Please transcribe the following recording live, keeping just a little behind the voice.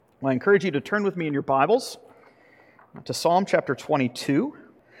I encourage you to turn with me in your Bibles to Psalm chapter 22,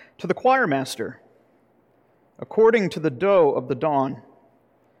 to the choir master, according to the doe of the dawn,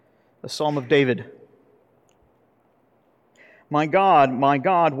 the Psalm of David. My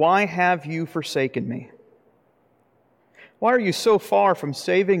God, why have you forsaken me? Why are you so far from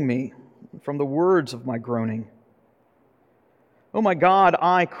saving me from the words of my groaning? O my God,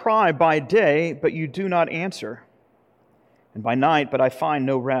 I cry by day, but you do not answer, and by night, but I find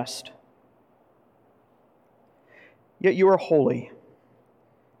no rest. Yet you are holy,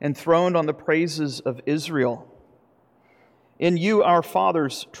 enthroned on the praises of Israel. In you our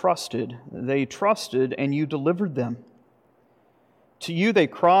fathers trusted. They trusted, and you delivered them. To you they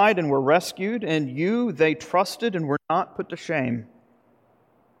cried and were rescued. In you they trusted and were not put to shame.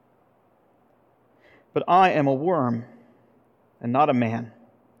 But I am a worm and not a man,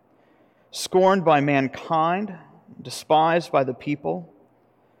 scorned by mankind, despised by the people.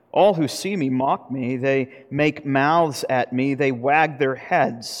 All who see me mock me. They make mouths at me. They wag their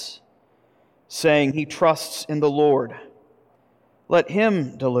heads, saying, "He trusts in the Lord. Let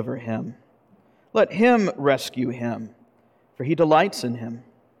him deliver him. Let him rescue him, for he delights in him."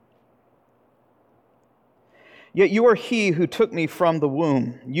 Yet you are he who took me from the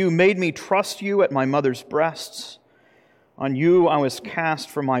womb. You made me trust you at my mother's breasts. On you I was cast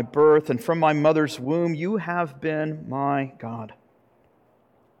from my birth, and from my mother's womb you have been my God.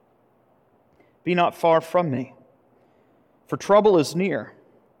 Be not far from me, for trouble is near,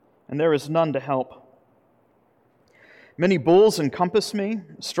 and there is none to help. Many bulls encompass me,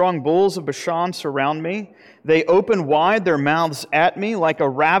 strong bulls of Bashan surround me. They open wide their mouths at me like a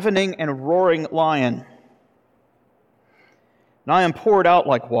ravening and roaring lion. And I am poured out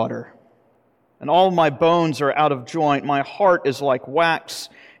like water, and all my bones are out of joint. My heart is like wax.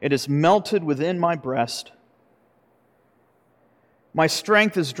 It is melted within my breast. My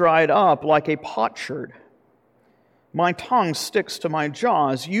strength is dried up like a potsherd. My tongue sticks to my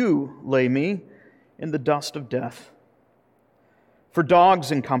jaws. You lay me in the dust of death. For dogs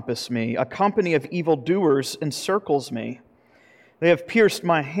encompass me. A company of evildoers encircles me. They have pierced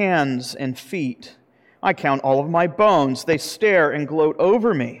my hands and feet. I count all of my bones. They stare and gloat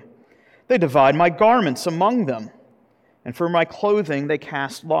over me. They divide my garments among them, and for my clothing they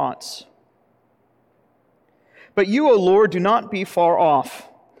cast lots. But you, O Lord, do not be far off.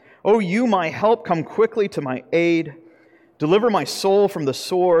 O you, my help, come quickly to my aid. Deliver my soul from the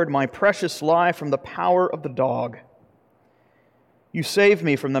sword, my precious life from the power of the dog. You save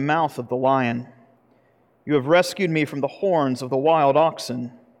me from the mouth of the lion. You have rescued me from the horns of the wild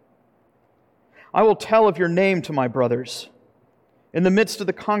oxen. I will tell of your name to my brothers. In the midst of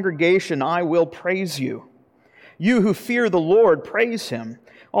the congregation, I will praise you. You who fear the Lord, praise him.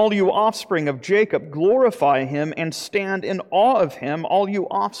 All you offspring of Jacob, glorify him and stand in awe of him, all you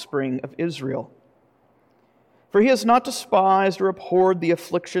offspring of Israel. For he has not despised or abhorred the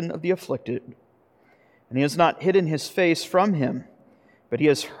affliction of the afflicted, and he has not hidden his face from him, but he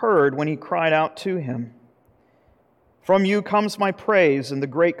has heard when he cried out to him. From you comes my praise in the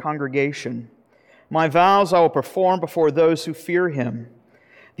great congregation. My vows I will perform before those who fear him.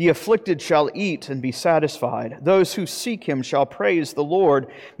 The afflicted shall eat and be satisfied. Those who seek him shall praise the Lord.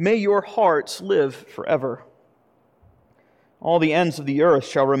 May your hearts live forever. All the ends of the earth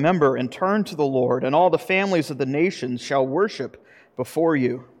shall remember and turn to the Lord, and all the families of the nations shall worship before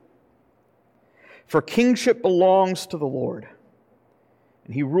you. For kingship belongs to the Lord,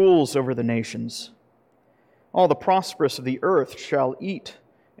 and he rules over the nations. All the prosperous of the earth shall eat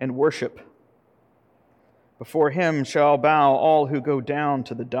and worship. Before him shall bow all who go down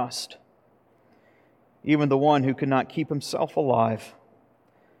to the dust, even the one who could not keep himself alive.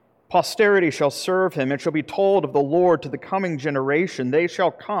 Posterity shall serve him. It shall be told of the Lord to the coming generation. They shall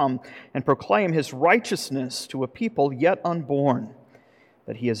come and proclaim his righteousness to a people yet unborn,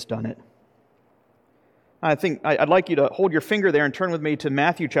 that he has done it. I think I'd like you to hold your finger there and turn with me to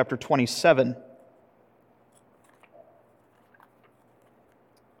Matthew chapter 27.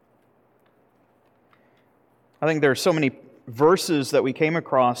 I think there are so many verses that we came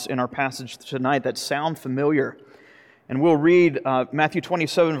across in our passage tonight that sound familiar. And we'll read Matthew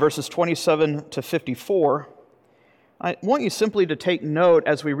 27, verses 27 to 54. I want you simply to take note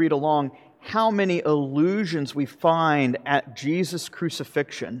as we read along how many allusions we find at Jesus'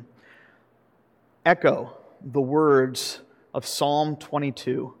 crucifixion echo the words of Psalm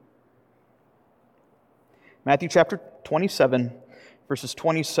 22. Matthew chapter 27, verses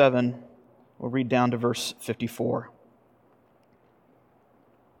 27. We'll read down to verse 54.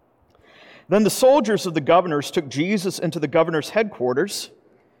 Then the soldiers of the governors took Jesus into the governor's headquarters,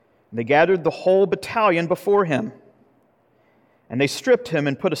 and they gathered the whole battalion before him. And they stripped him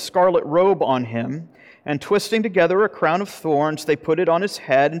and put a scarlet robe on him, and twisting together a crown of thorns, they put it on his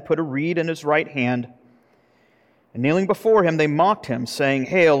head and put a reed in his right hand. And kneeling before him, they mocked him, saying,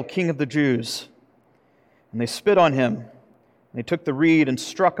 "Hail, King of the Jews!" And they spit on him. And they took the reed and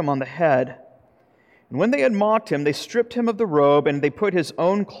struck him on the head. And when they had mocked him, they stripped him of the robe, and they put his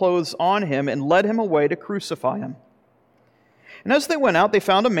own clothes on him, and led him away to crucify him. And as they went out, they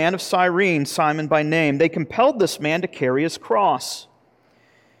found a man of Cyrene, Simon by name. They compelled this man to carry his cross.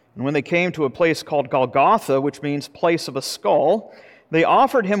 And when they came to a place called Golgotha, which means place of a skull, they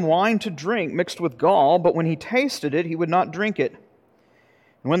offered him wine to drink mixed with gall, but when he tasted it, he would not drink it.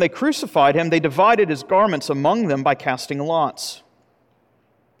 And when they crucified him, they divided his garments among them by casting lots.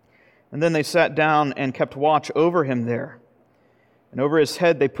 And then they sat down and kept watch over him there. And over his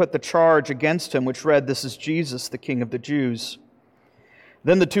head they put the charge against him, which read, "This is Jesus, the King of the Jews."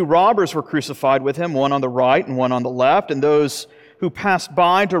 Then the two robbers were crucified with him, one on the right and one on the left, and those who passed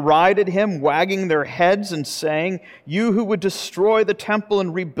by derided him, wagging their heads and saying, "You who would destroy the temple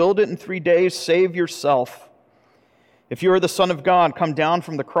and rebuild it in 3 days, save yourself. If you are the Son of God, come down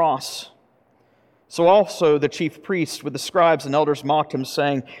from the cross." So also the chief priests with the scribes and elders mocked him,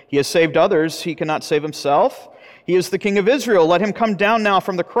 saying, "He has saved others, he cannot save himself. He is the King of Israel. Let him come down now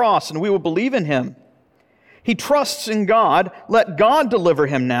from the cross, and we will believe in him. He trusts in God. Let God deliver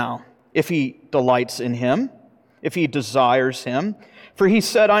him now, if he delights in him, if he desires him. For he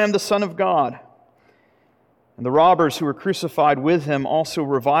said, 'I am the Son of God.'" And the robbers who were crucified with him also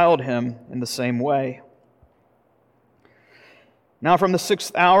reviled him in the same way. Now from the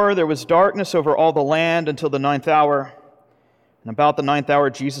 6th hour there was darkness over all the land until the 9th hour. And about the 9th hour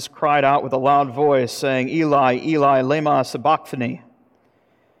Jesus cried out with a loud voice, saying, "Eli, Eli, lema sabachthani?"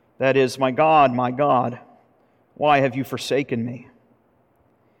 That is, my God, why have you forsaken me?"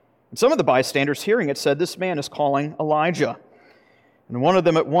 And some of the bystanders hearing it said, "This man is calling Elijah." And one of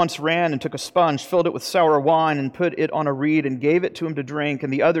them at once ran and took a sponge, filled it with sour wine, and put it on a reed and gave it to him to drink.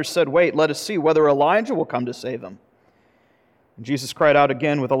 And the others said, "Wait, let us see whether Elijah will come to save him." And Jesus cried out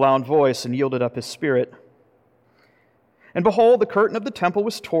again with a loud voice and yielded up his spirit. And behold, the curtain of the temple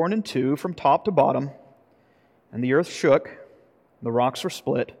was torn in two from top to bottom, and the earth shook, and the rocks were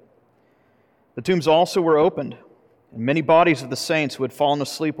split. The tombs also were opened, and many bodies of the saints who had fallen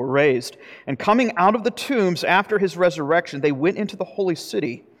asleep were raised. And coming out of the tombs after his resurrection, they went into the holy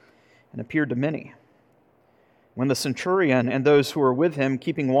city and appeared to many. When the centurion and those who were with him,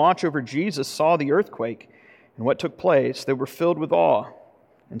 keeping watch over Jesus, saw the earthquake and what took place, they were filled with awe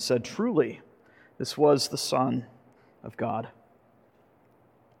and said, "Truly, this was the Son of God."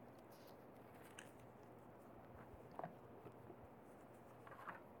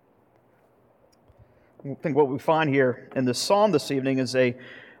 I think what we find here in this psalm this evening is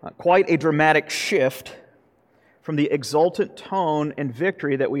quite a dramatic shift from the exultant tone and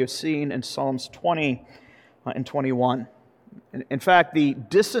victory that we have seen in Psalms 20 and 21. In fact, the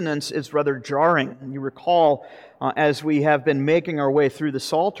dissonance is rather jarring. You recall, as we have been making our way through the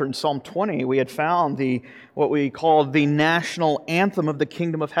Psalter in Psalm 20, we had found what we call the national anthem of the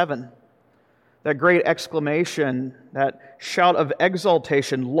kingdom of heaven. That great exclamation, that shout of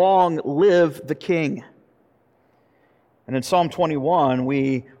exultation, "Long live the King." And in Psalm 21,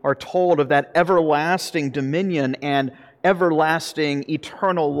 we are told of that everlasting dominion and everlasting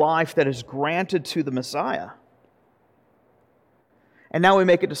eternal life that is granted to the Messiah. And now we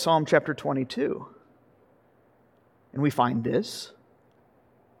make it to Psalm chapter 22. And we find this.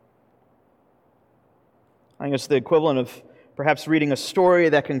 I think it's the equivalent of perhaps reading a story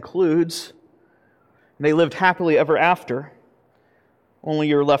that concludes, "And they lived happily ever after," only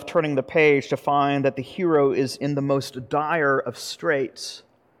you're left turning the page to find that the hero is in the most dire of straits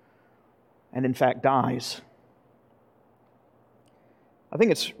and in fact dies. I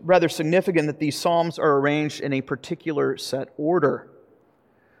think it's rather significant that these psalms are arranged in a particular set order,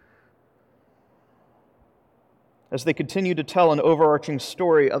 as they continue to tell an overarching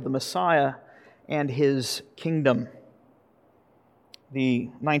story of the Messiah and his kingdom. The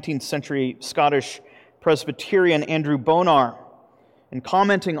 19th century Scottish Presbyterian Andrew Bonar, in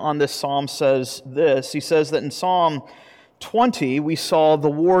commenting on this psalm, says this. He says that in Psalm 20 we saw the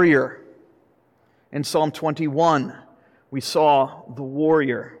warrior. In Psalm 21 we saw the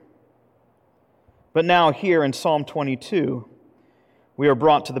warrior. But now here in Psalm 22 we are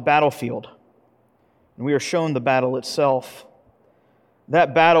brought to the battlefield, and we are shown the battle itself.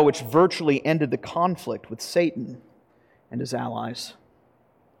 That battle which virtually ended the conflict with Satan and his allies.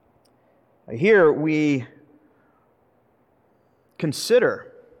 Here we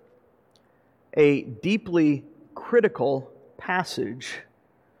consider a deeply critical passage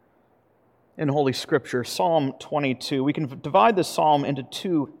in Holy Scripture, Psalm 22. We can divide this psalm into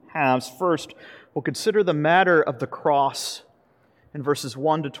two halves. First, we'll consider the matter of the cross in verses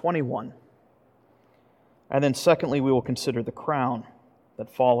 1 to 21. And then secondly, we will consider the crown that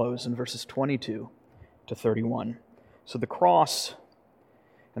follows in verses 22 to 31. So the cross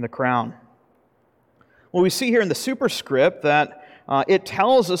and the crown. Well, we see here in the superscript that it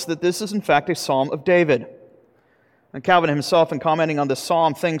tells us that this is in fact a psalm of David. And Calvin himself, in commenting on this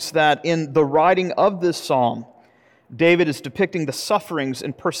psalm, thinks that in the writing of this psalm, David is depicting the sufferings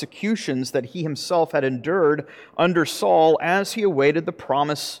and persecutions that he himself had endured under Saul as he awaited the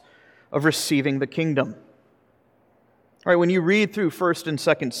promise of receiving the kingdom. All right, when you read through 1 and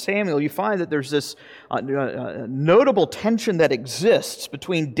 2 Samuel, you find that there's this notable tension that exists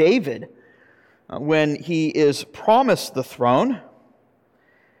between David when he is promised the throne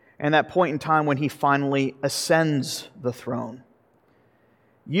and that point in time when he finally ascends the throne.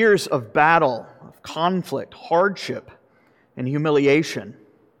 Years of battle, of conflict, hardship, and humiliation.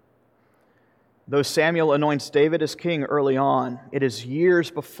 Though Samuel anoints David as king early on, it is years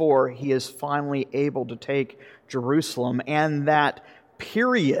before he is finally able to take Jerusalem, and that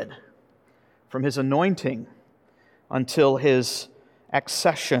period from his anointing until his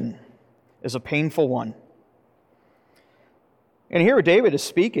accession is a painful one. And here David is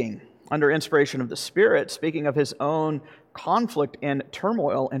speaking under inspiration of the Spirit, speaking of his own conflict and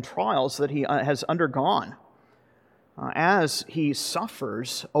turmoil and trials that he has undergone as he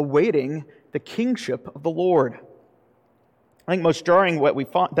suffers awaiting the kingship of the Lord. I think most jarring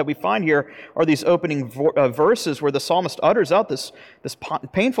that we find here are these opening verses where the psalmist utters out this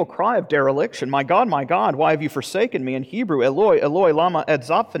painful cry of dereliction. My God, why have you forsaken me?" In Hebrew, Eloi, Eloi, lama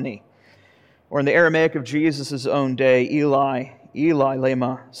adzabthani. Or in the Aramaic of Jesus' own day, Eli, Eli,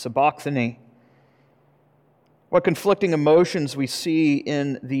 lema sabachthani. What conflicting emotions we see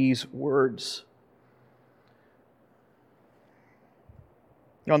in these words.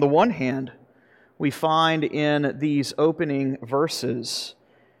 On the one hand, we find in these opening verses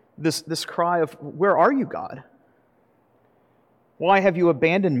this cry of, "Where are you, God? Why have you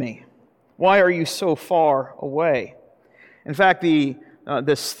abandoned me? Why are you so far away?" In fact,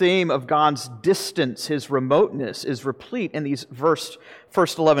 this theme of God's distance, His remoteness, is replete in these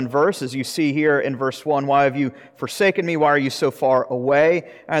first 11 verses. You see here in verse 1, "Why have you forsaken me? Why are you so far away?"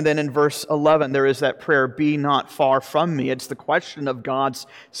 And then in verse 11, there is that prayer, "Be not far from me." It's the question of God's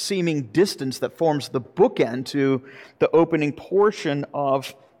seeming distance that forms the bookend to the opening portion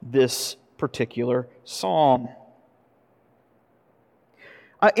of this particular psalm.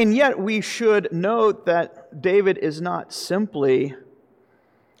 And yet we should note that David is not simply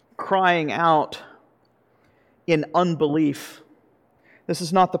crying out in unbelief. This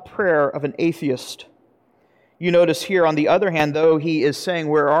is not the prayer of an atheist. You notice here, on the other hand, though he is saying,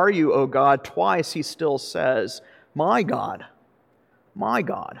 "Where are you, O God?" twice he still says, my God,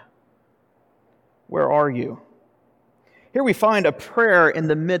 where are you?" Here we find a prayer in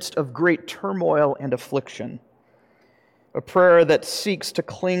the midst of great turmoil and affliction. A prayer that seeks to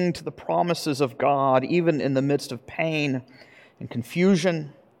cling to the promises of God, even in the midst of pain and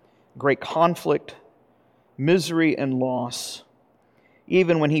confusion, great conflict, misery, and loss.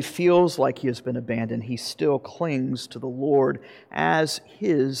 Even when he feels like he has been abandoned, he still clings to the Lord as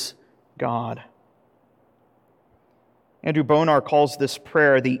his God. Andrew Bonar calls this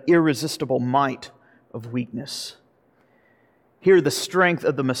prayer the irresistible might of weakness. Here the strength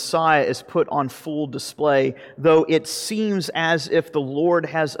of the Messiah is put on full display. Though it seems as if the Lord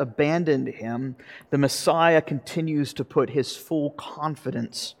has abandoned him, the Messiah continues to put his full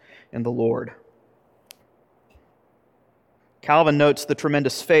confidence in the Lord. Calvin notes the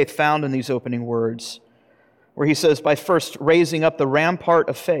tremendous faith found in these opening words, where he says, by first raising up the rampart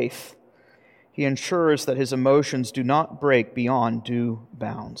of faith, he ensures that his emotions do not break beyond due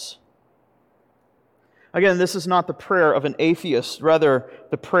bounds. Again, this is not the prayer of an atheist, rather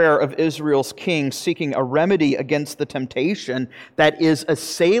the prayer of Israel's king seeking a remedy against the temptation that is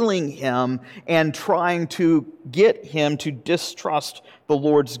assailing him and trying to get him to distrust the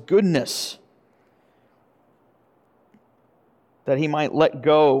Lord's goodness, that he might let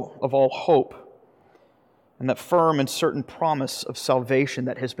go of all hope and that firm and certain promise of salvation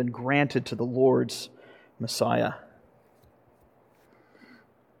that has been granted to the Lord's Messiah.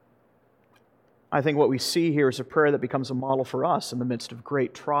 I think what we see here is a prayer that becomes a model for us in the midst of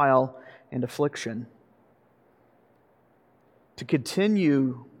great trial and affliction. To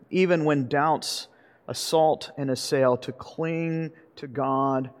continue, even when doubts assault and assail, to cling to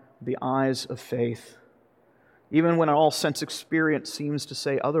God with the eyes of faith. Even when all sense experience seems to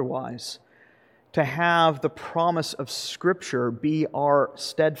say otherwise, to have the promise of Scripture be our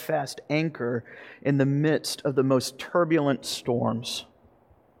steadfast anchor in the midst of the most turbulent storms.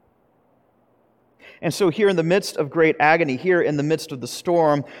 And so here in the midst of great agony, here in the midst of the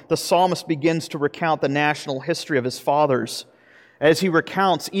storm, the psalmist begins to recount the national history of his fathers, as he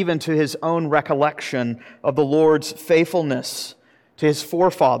recounts even to his own recollection of the Lord's faithfulness to his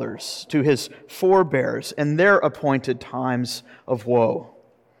forefathers, to his forebears, and their appointed times of woe.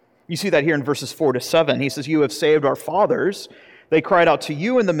 You see that here in verses 4 to 7. He says, "You have saved our fathers. They cried out to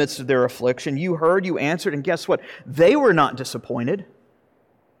you in the midst of their affliction. You heard, you answered, and guess what? They were not disappointed."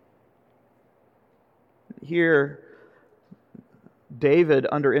 Here, David,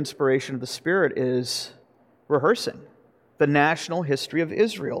 under inspiration of the Spirit, is rehearsing the national history of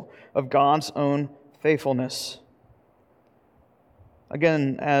Israel, of God's own faithfulness.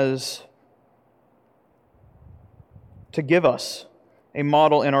 Again, as to give us a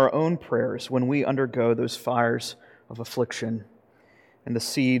model in our own prayers when we undergo those fires of affliction and the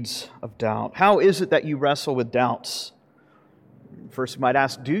seeds of doubt. How is it that you wrestle with doubts? First, you might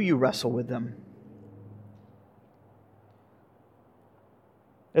ask, do you wrestle with them?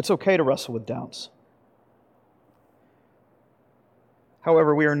 It's okay to wrestle with doubts.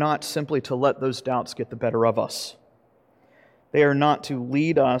 However, we are not simply to let those doubts get the better of us. They are not to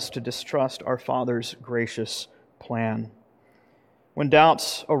lead us to distrust our Father's gracious plan. When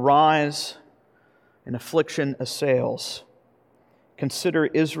doubts arise and affliction assails, consider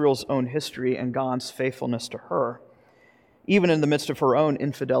Israel's own history and God's faithfulness to her, even in the midst of her own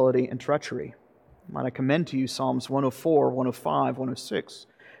infidelity and treachery. Might I commend to you Psalms 104, 105, 106,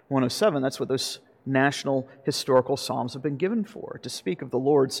 107. That's what those national historical psalms have been given for, to speak of the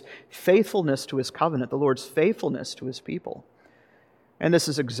Lord's faithfulness to his covenant, the Lord's faithfulness to his people. And this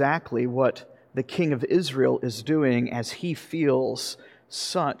is exactly what the king of Israel is doing as he feels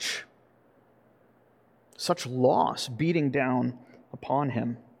such loss beating down upon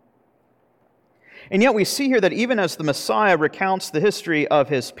him. And yet we see here that even as the Messiah recounts the history of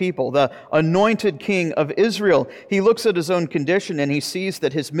his people, the anointed king of Israel, he looks at his own condition and he sees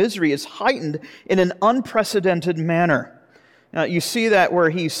that his misery is heightened in an unprecedented manner. Now, you see that where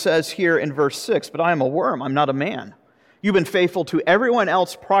he says here in verse 6, "But I am a worm, I'm not a man. You've been faithful to everyone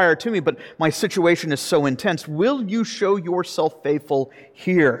else prior to me, but my situation is so intense. Will you show yourself faithful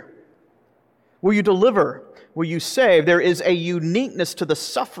here? Will you deliver? Will you save?" There is a uniqueness to the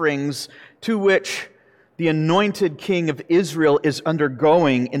sufferings to which the anointed king of Israel is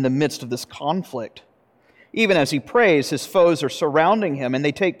undergoing in the midst of this conflict. Even as he prays, his foes are surrounding him, and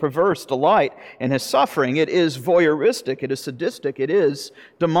they take perverse delight in his suffering. It is voyeuristic, it is sadistic, it is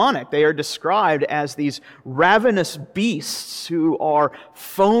demonic. They are described as these ravenous beasts who are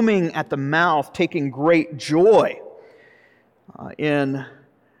foaming at the mouth, taking great joy in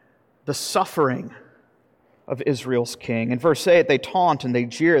the suffering of Israel's king. In verse 8, they taunt and they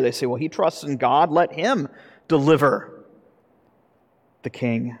jeer. They say, well, he trusts in God, let him deliver the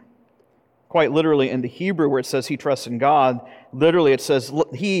king. Quite literally in the Hebrew where it says he trusts in God, literally it says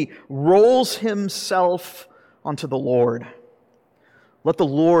he rolls himself onto the Lord. Let the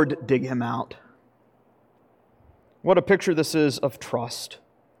Lord dig him out. What a picture this is of trust.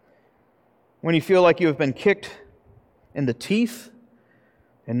 When you feel like you have been kicked in the teeth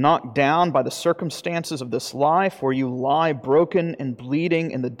and knocked down by the circumstances of this life, where you lie broken and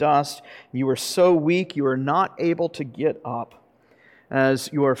bleeding in the dust, you are so weak you are not able to get up.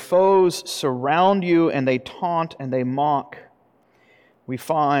 As your foes surround you and they taunt and they mock, we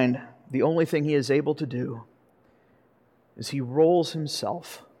find the only thing he is able to do is he rolls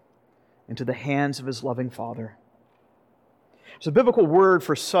himself into the hands of his loving Father. It's a biblical word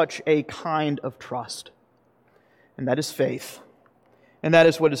for such a kind of trust, and that is faith. And that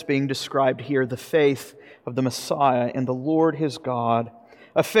is what is being described here, the faith of the Messiah in the Lord his God,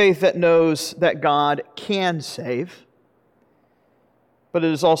 a faith that knows that God can save, but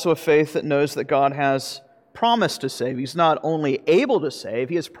it is also a faith that knows that God has promised to save. He's not only able to save,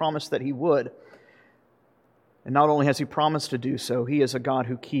 he has promised that he would. And not only has he promised to do so, he is a God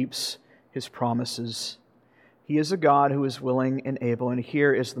who keeps his promises. He is a God who is willing and able. And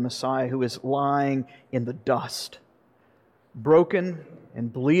here is the Messiah who is lying in the dust, broken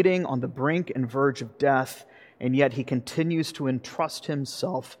and bleeding on the brink and verge of death, and yet he continues to entrust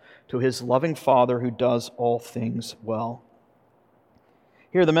himself to his loving Father who does all things well.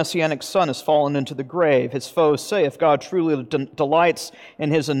 Here the Messianic Son has fallen into the grave. His foes say, if God truly delights in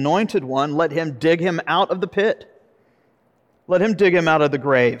his anointed one, let him dig him out of the pit. Let him dig him out of the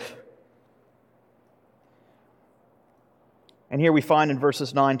grave. And here we find in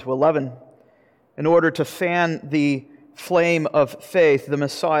verses 9 to 11, in order to fan the flame of faith, the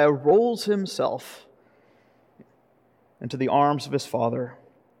Messiah rolls himself into the arms of his Father.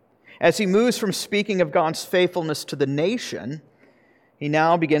 As he moves from speaking of God's faithfulness to the nation, he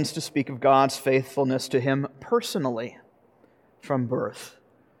now begins to speak of God's faithfulness to him personally from birth.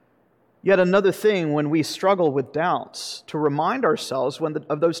 Yet another thing when we struggle with doubts, to remind ourselves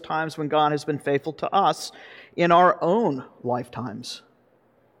of those times when God has been faithful to us in our own lifetimes.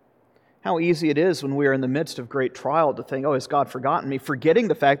 How easy it is when we are in the midst of great trial to think, oh, has God forgotten me? Forgetting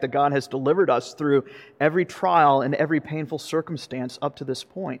the fact that God has delivered us through every trial and every painful circumstance up to this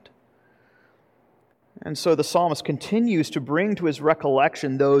point. And so the psalmist continues to bring to his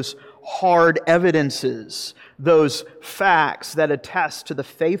recollection those hard evidences, those facts that attest to the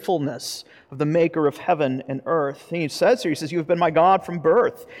faithfulness of the Maker of heaven and earth. And he says here, you have been my God from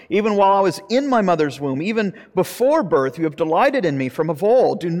birth, even while I was in my mother's womb, even before birth, you have delighted in me from of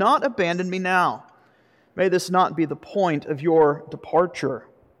old. Do not abandon me now. May this not be the point of your departure.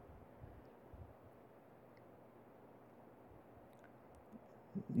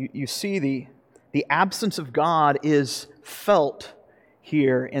 You see the absence of God is felt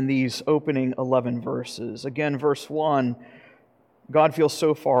here in these opening 11 verses. Again, verse 1, God feels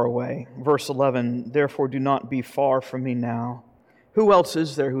so far away. Verse 11, therefore do not be far from me now. Who else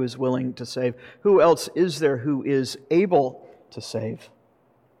is there who is willing to save? Who else is there who is able to save?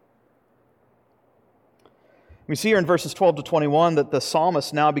 We see here in verses 12 to 21 that the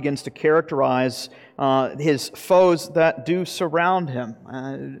psalmist now begins to characterize his foes that do surround him.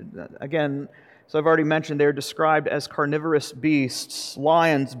 Again, as I've already mentioned, they're described as carnivorous beasts,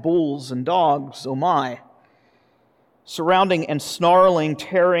 lions, bulls, and dogs, oh my. Surrounding and snarling,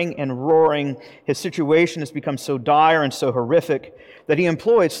 tearing and roaring, his situation has become so dire and so horrific that he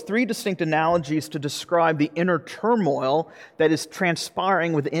employs three distinct analogies to describe the inner turmoil that is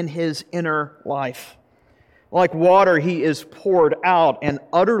transpiring within his inner life. Like water, he is poured out and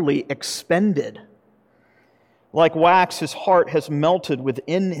utterly expended. Like wax, his heart has melted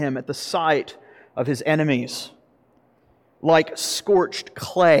within him at the sight of his enemies. Like scorched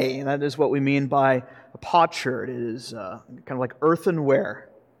clay, and that is what we mean by a potsherd. It is kind of like earthenware,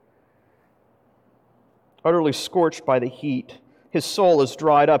 utterly scorched by the heat. His soul is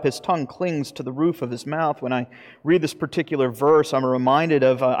dried up. His tongue clings to the roof of his mouth. When I read this particular verse, I'm reminded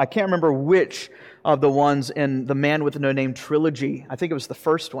of, I can't remember which of the ones in the Man with No Name trilogy. I think it was the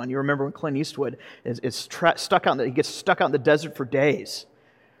first one. You remember when Clint Eastwood he gets stuck out in the desert for days.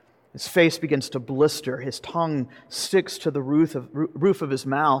 His face begins to blister. His tongue sticks to the roof of his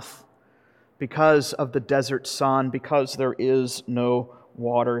mouth because of the desert sun, because there is no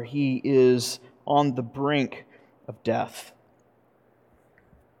water. He is on the brink of death.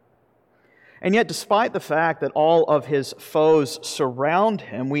 And yet, despite the fact that all of his foes surround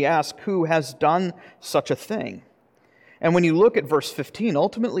him, we ask, who has done such a thing? And when you look at verse 15,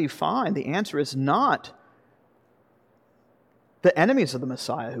 ultimately you find the answer is not the enemies of the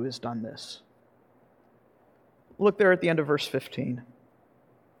Messiah who has done this. Look there at the end of verse 15.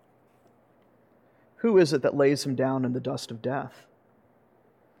 Who is it that lays him down in the dust of death?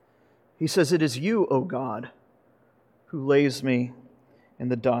 He says, it is you, O God, who lays me in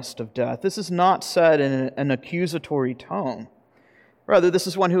the dust of death. This is not said in an accusatory tone. Rather, this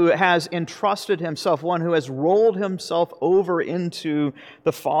is one who has entrusted himself, one who has rolled himself over into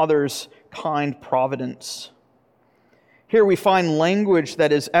the Father's kind providence. Here we find language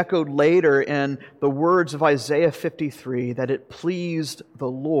that is echoed later in the words of Isaiah 53, that it pleased the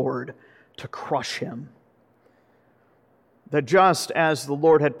Lord to crush him. That just as the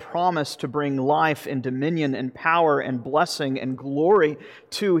Lord had promised to bring life and dominion and power and blessing and glory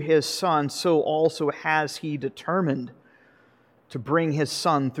to his Son, so also has he determined to bring his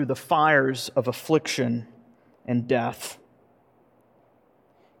Son through the fires of affliction and death.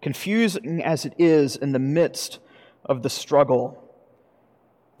 Confusing as it is in the midst of the struggle,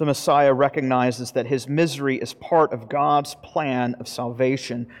 the Messiah recognizes that his misery is part of God's plan of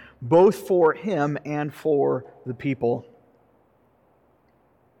salvation, both for him and for the people.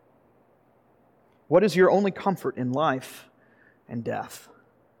 What is your only comfort in life and death?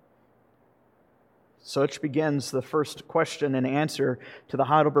 Such begins the first question and answer to the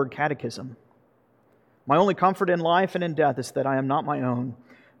Heidelberg Catechism. My only comfort in life and in death is that I am not my own,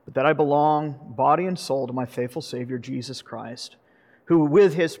 but that I belong, body and soul, to my faithful Savior, Jesus Christ, who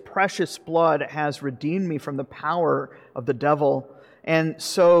with his precious blood has redeemed me from the power of the devil, and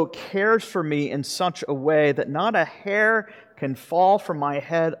so cares for me in such a way that not a hair can fall from my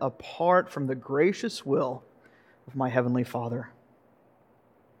head apart from the gracious will of my heavenly Father.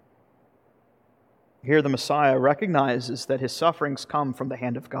 Here the Messiah recognizes that his sufferings come from the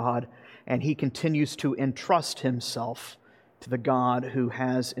hand of God, and he continues to entrust himself to the God who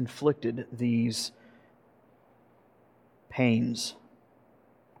has inflicted these pains.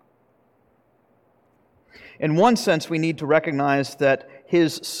 In one sense, we need to recognize that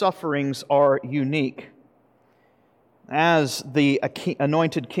his sufferings are unique. As the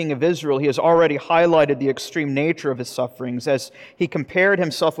anointed king of Israel, he has already highlighted the extreme nature of his sufferings as he compared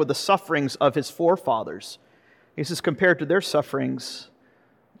himself with the sufferings of his forefathers. He says, compared to their sufferings,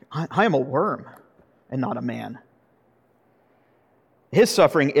 I am a worm and not a man. His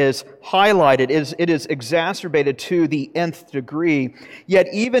suffering is highlighted, it is exacerbated to the nth degree. Yet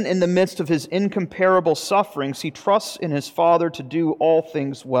even in the midst of his incomparable sufferings, he trusts in his Father to do all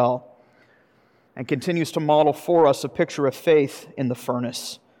things well, and continues to model for us a picture of faith in the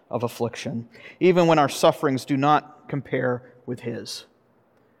furnace of affliction, even when our sufferings do not compare with his.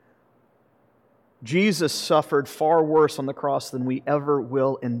 Jesus suffered far worse on the cross than we ever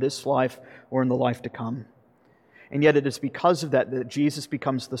will in this life or in the life to come. And yet it is because of that Jesus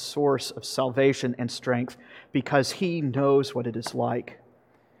becomes the source of salvation and strength, because he knows what it is like.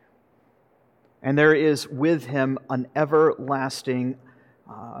 And there is with him an everlasting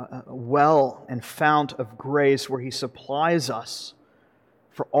well and fount of grace where he supplies us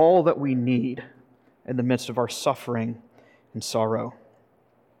for all that we need in the midst of our suffering and sorrow.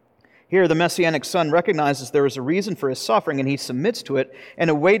 Here, the Messianic Son recognizes there is a reason for his suffering, and he submits to it and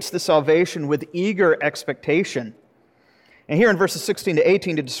awaits the salvation with eager expectation. And here in verses 16 to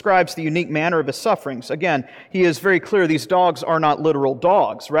 18, it describes the unique manner of his sufferings. Again, he is very clear these dogs are not literal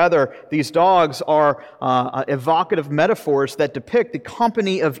dogs. Rather, these dogs are evocative metaphors that depict the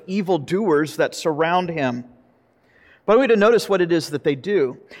company of evildoers that surround him. But we need to notice what it is that they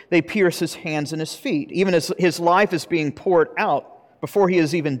do. They pierce his hands and his feet, even as his life is being poured out before he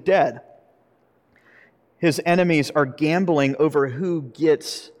is even dead. His enemies are gambling over who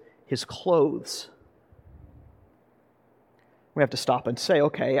gets his clothes. We have to stop and say,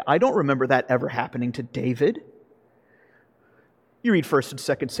 okay, I don't remember that ever happening to David. You read 1 and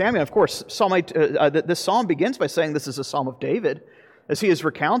 2 Samuel. Of course, this psalm begins by saying this is a psalm of David, as he is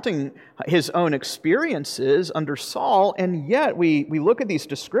recounting his own experiences under Saul, and yet we look at these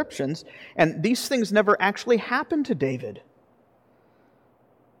descriptions, and these things never actually happened to David.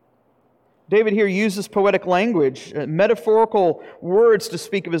 David here uses poetic language, metaphorical words to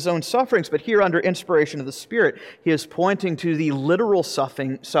speak of his own sufferings, but here under inspiration of the Spirit, he is pointing to the literal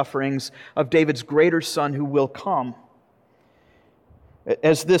sufferings of David's greater son who will come.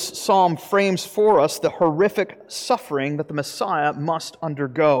 As this psalm frames for us the horrific suffering that the Messiah must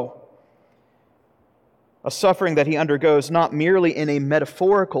undergo. A suffering that he undergoes not merely in a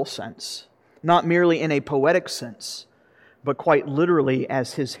metaphorical sense, not merely in a poetic sense, but quite literally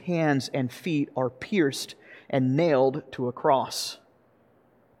as his hands and feet are pierced and nailed to a cross.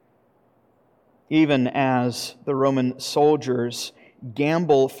 Even as the Roman soldiers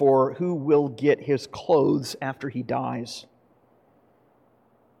gamble for who will get his clothes after he dies.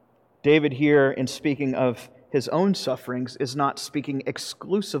 David here, in speaking of his own sufferings, is not speaking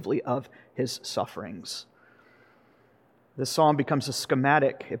exclusively of his sufferings. The psalm becomes a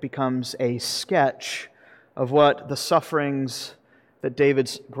schematic, it becomes a sketch of what the sufferings that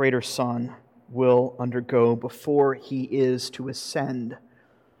David's greater son will undergo before he is to ascend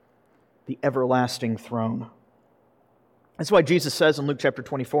the everlasting throne. That's why Jesus says in Luke chapter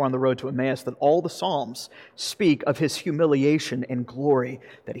 24 on the road to Emmaus that all the Psalms speak of his humiliation and glory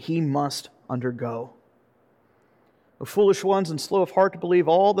that he must undergo. O foolish ones and slow of heart to believe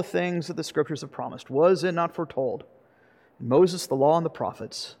all the things that the Scriptures have promised. Was it not foretold in Moses, the law, and the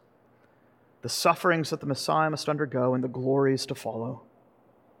prophets, the sufferings that the Messiah must undergo and the glories to follow?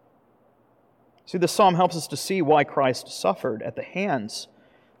 See, this psalm helps us to see why Christ suffered at the hands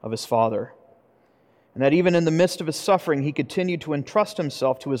of his Father, and that even in the midst of his suffering, he continued to entrust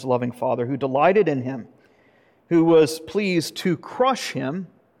himself to his loving Father, who delighted in him, who was pleased to crush him,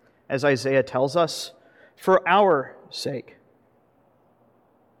 as Isaiah tells us, for our sake.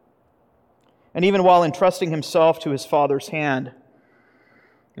 And even while entrusting himself to his Father's hand,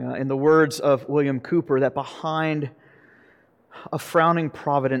 in the words of William Cooper, that behind a frowning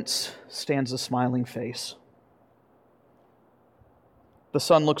providence stands a smiling face. The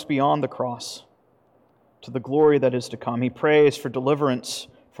Son looks beyond the cross to the glory that is to come. He prays for deliverance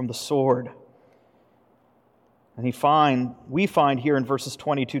from the sword. And we find here in verses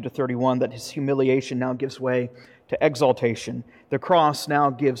 22 to 31 that his humiliation now gives way to exaltation. The cross now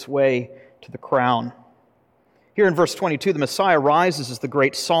gives way to the crown. Here in verse 22, the Messiah rises as the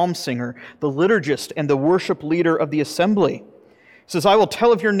great psalm singer, the liturgist, and the worship leader of the assembly. He says, I will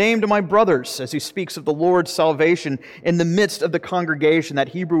tell of your name to my brothers, as he speaks of the Lord's salvation in the midst of the congregation, that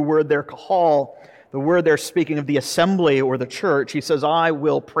Hebrew word there, kahal, the word there speaking of the assembly or the church. He says, I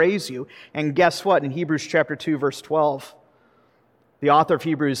will praise you. And guess what? In Hebrews chapter 2, verse 12, the author of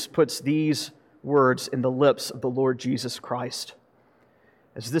Hebrews puts these words in the lips of the Lord Jesus Christ,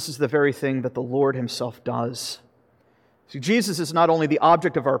 as this is the very thing that the Lord himself does. See, Jesus is not only the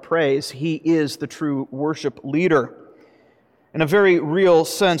object of our praise, he is the true worship leader. In a very real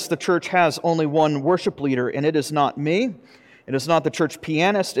sense, the church has only one worship leader, and it is not me. It is not the church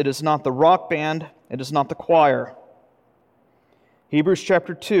pianist. It is not the rock band. It is not the choir. Hebrews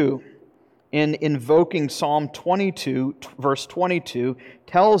chapter 2, in invoking Psalm 22, verse 22,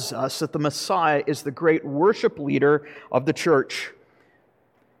 tells us that the Messiah is the great worship leader of the church.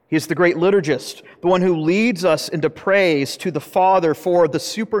 He is the great liturgist, the one who leads us into praise to the Father for the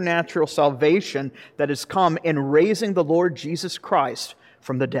supernatural salvation that has come in raising the Lord Jesus Christ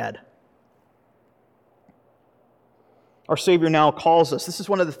from the dead. Our Savior now calls us. This is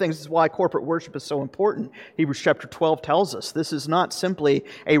one of the things, this is why corporate worship is so important. Hebrews chapter 12 tells us this is not simply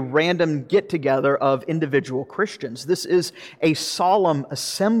a random get-together of individual Christians. This is a solemn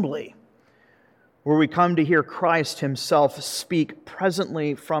assembly where we come to hear Christ himself speak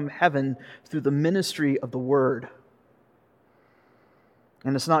presently from heaven through the ministry of the Word.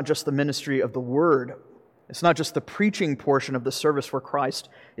 And it's not just the ministry of the Word. It's not just the preaching portion of the service where Christ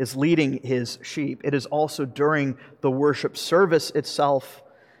is leading his sheep. It is also during the worship service itself,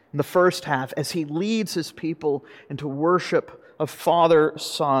 in the first half, as he leads his people into worship of Father,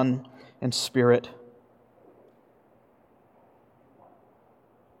 Son, and Spirit.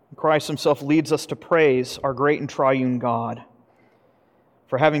 Christ himself leads us to praise our great and triune God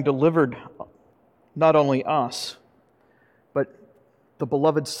for having delivered not only us, but the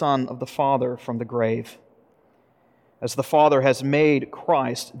beloved Son of the Father from the grave, as the Father has made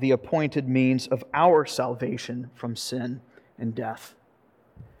Christ the appointed means of our salvation from sin and death.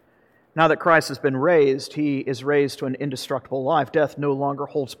 Now that Christ has been raised, he is raised to an indestructible life. Death no longer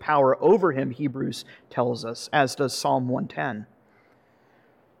holds power over him, Hebrews tells us, as does Psalm 110.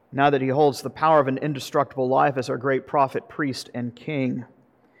 Now that he holds the power of an indestructible life as our great prophet, priest, and king,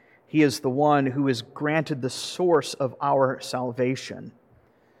 he is the one who is granted the source of our salvation.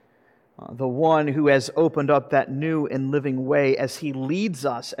 The one who has opened up that new and living way as he leads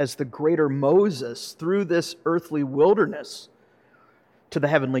us as the greater Moses through this earthly wilderness to the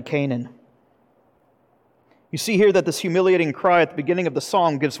heavenly Canaan. You see here that this humiliating cry at the beginning of the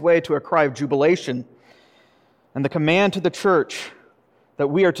psalm gives way to a cry of jubilation, and the command to the church that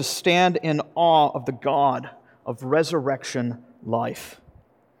we are to stand in awe of the God of resurrection life.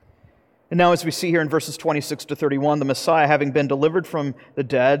 And now, as we see here in verses 26 to 31, the Messiah, having been delivered from the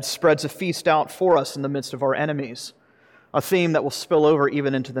dead, spreads a feast out for us in the midst of our enemies, a theme that will spill over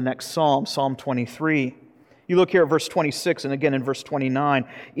even into the next psalm, Psalm 23. You look here at verse 26 and again in verse 29.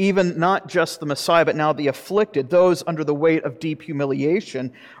 Even not just the Messiah, but now the afflicted, those under the weight of deep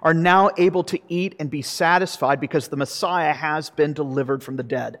humiliation, are now able to eat and be satisfied because the Messiah has been delivered from the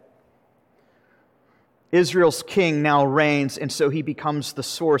dead. Israel's king now reigns, and so he becomes the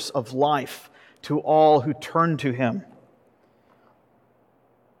source of life to all who turn to him.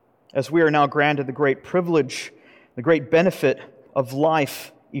 As we are now granted the great privilege, the great benefit of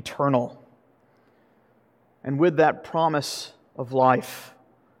life eternal. And with that promise of life,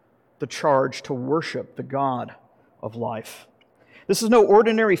 the charge to worship the God of life. This is no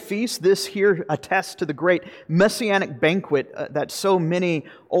ordinary feast. This here attests to the great messianic banquet that so many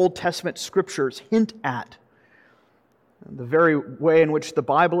Old Testament scriptures hint at. The very way in which the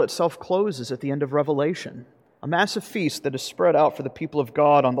Bible itself closes at the end of Revelation. A massive feast that is spread out for the people of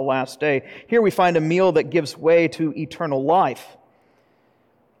God on the last day. Here we find a meal that gives way to eternal life.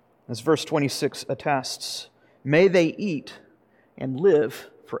 As verse 26 attests, may they eat and live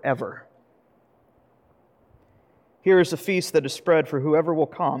forever. Here is a feast that is spread for whoever will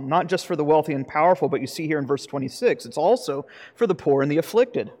come, not just for the wealthy and powerful, but you see here in verse 26, it's also for the poor and the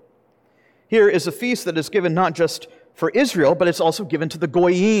afflicted. Here is a feast that is given not just for Israel, but it's also given to the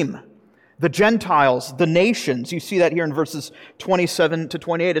Goyim, the Gentiles, the nations. You see that here in verses 27 to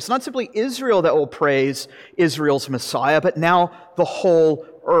 28. It's not simply Israel that will praise Israel's Messiah, but now the whole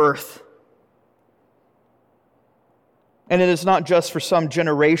earth. And it is not just for some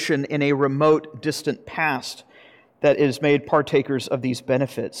generation in a remote, distant past that is made partakers of these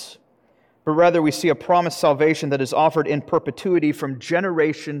benefits, but rather we see a promised salvation that is offered in perpetuity from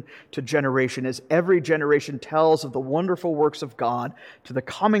generation to generation, as every generation tells of the wonderful works of God to the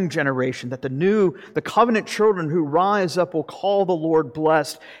coming generation, that the covenant children who rise up will call the Lord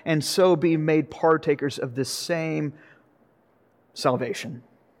blessed, and so be made partakers of this same salvation.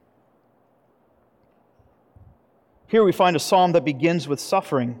 Here we find a psalm that begins with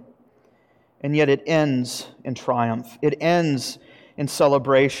suffering, and yet it ends in triumph. It ends in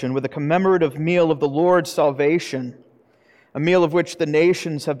celebration with a commemorative meal of the Lord's salvation, a meal of which the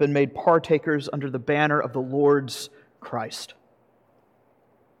nations have been made partakers under the banner of the Lord's Christ.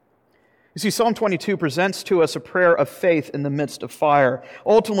 You see, Psalm 22 presents to us a prayer of faith in the midst of fire.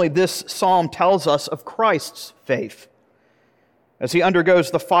 Ultimately, this psalm tells us of Christ's faith as he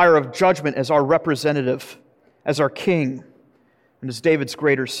undergoes the fire of judgment as our representative, as our king, and as David's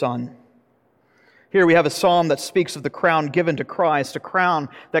greater son. Here we have a psalm that speaks of the crown given to Christ, a crown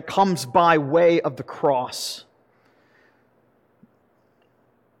that comes by way of the cross.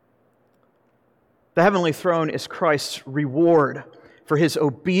 The heavenly throne is Christ's reward for his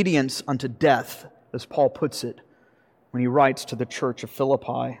obedience unto death, as Paul puts it when he writes to the church of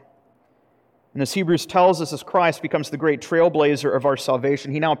Philippi. And as Hebrews tells us, as Christ becomes the great trailblazer of our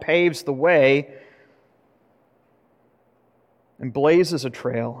salvation, he now paves the way and blazes a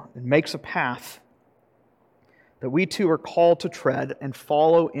trail and makes a path that we too are called to tread and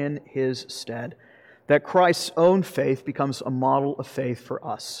follow in his stead, that Christ's own faith becomes a model of faith for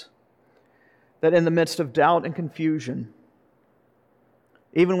us. That in the midst of doubt and confusion,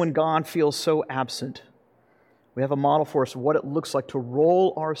 even when God feels so absent, we have a model for us of what it looks like to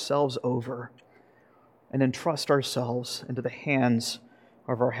roll ourselves over and entrust ourselves into the hands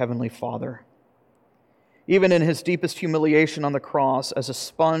of our Heavenly Father. Even in his deepest humiliation on the cross, as a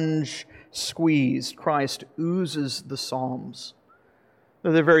sponge squeezed, Christ oozes the Psalms.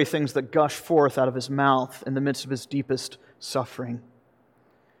 They're the very things that gush forth out of his mouth in the midst of his deepest suffering.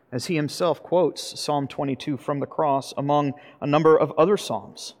 As he himself quotes Psalm 22 from the cross among a number of other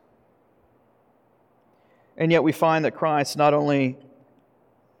psalms. And yet we find that Christ not only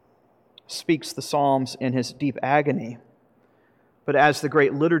speaks the Psalms in his deep agony, but as the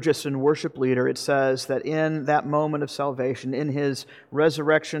great liturgist and worship leader, it says that in that moment of salvation, in his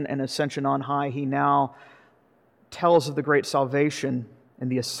resurrection and ascension on high, he now tells of the great salvation in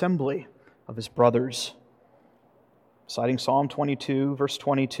the assembly of his brothers. Citing Psalm 22, verse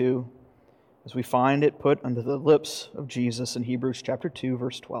 22, as we find it put under the lips of Jesus in Hebrews chapter 2,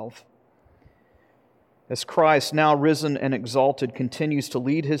 verse 12. As Christ, now risen and exalted, continues to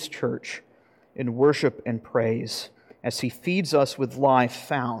lead his church in worship and praise, as he feeds us with life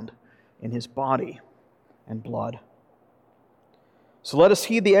found in his body and blood. So let us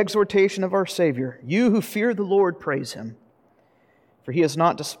heed the exhortation of our Savior. You who fear the Lord, praise him, for he has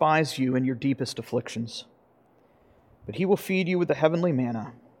not despised you in your deepest afflictions. But he will feed you with the heavenly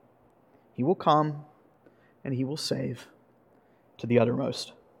manna. He will come and he will save to the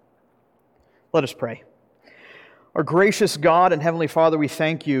uttermost. Let us pray. Our gracious God and Heavenly Father, we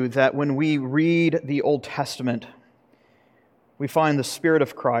thank you that when we read the Old Testament, we find the Spirit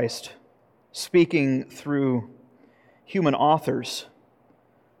of Christ speaking through human authors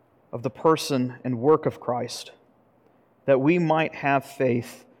of the person and work of Christ, that we might have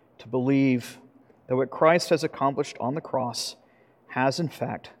faith to believe that what Christ has accomplished on the cross has in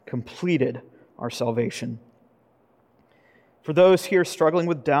fact completed our salvation. For those here struggling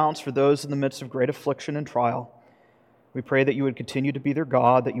with doubts, for those in the midst of great affliction and trial, we pray that you would continue to be their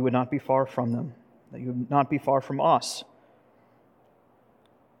God, that you would not be far from them, that you would not be far from us,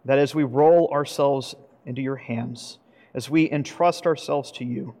 that as we roll ourselves into your hands, as we entrust ourselves to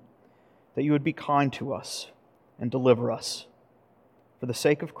you, that you would be kind to us and deliver us for the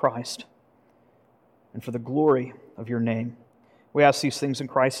sake of Christ and for the glory of your name. We ask these things in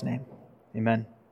Christ's name. Amen.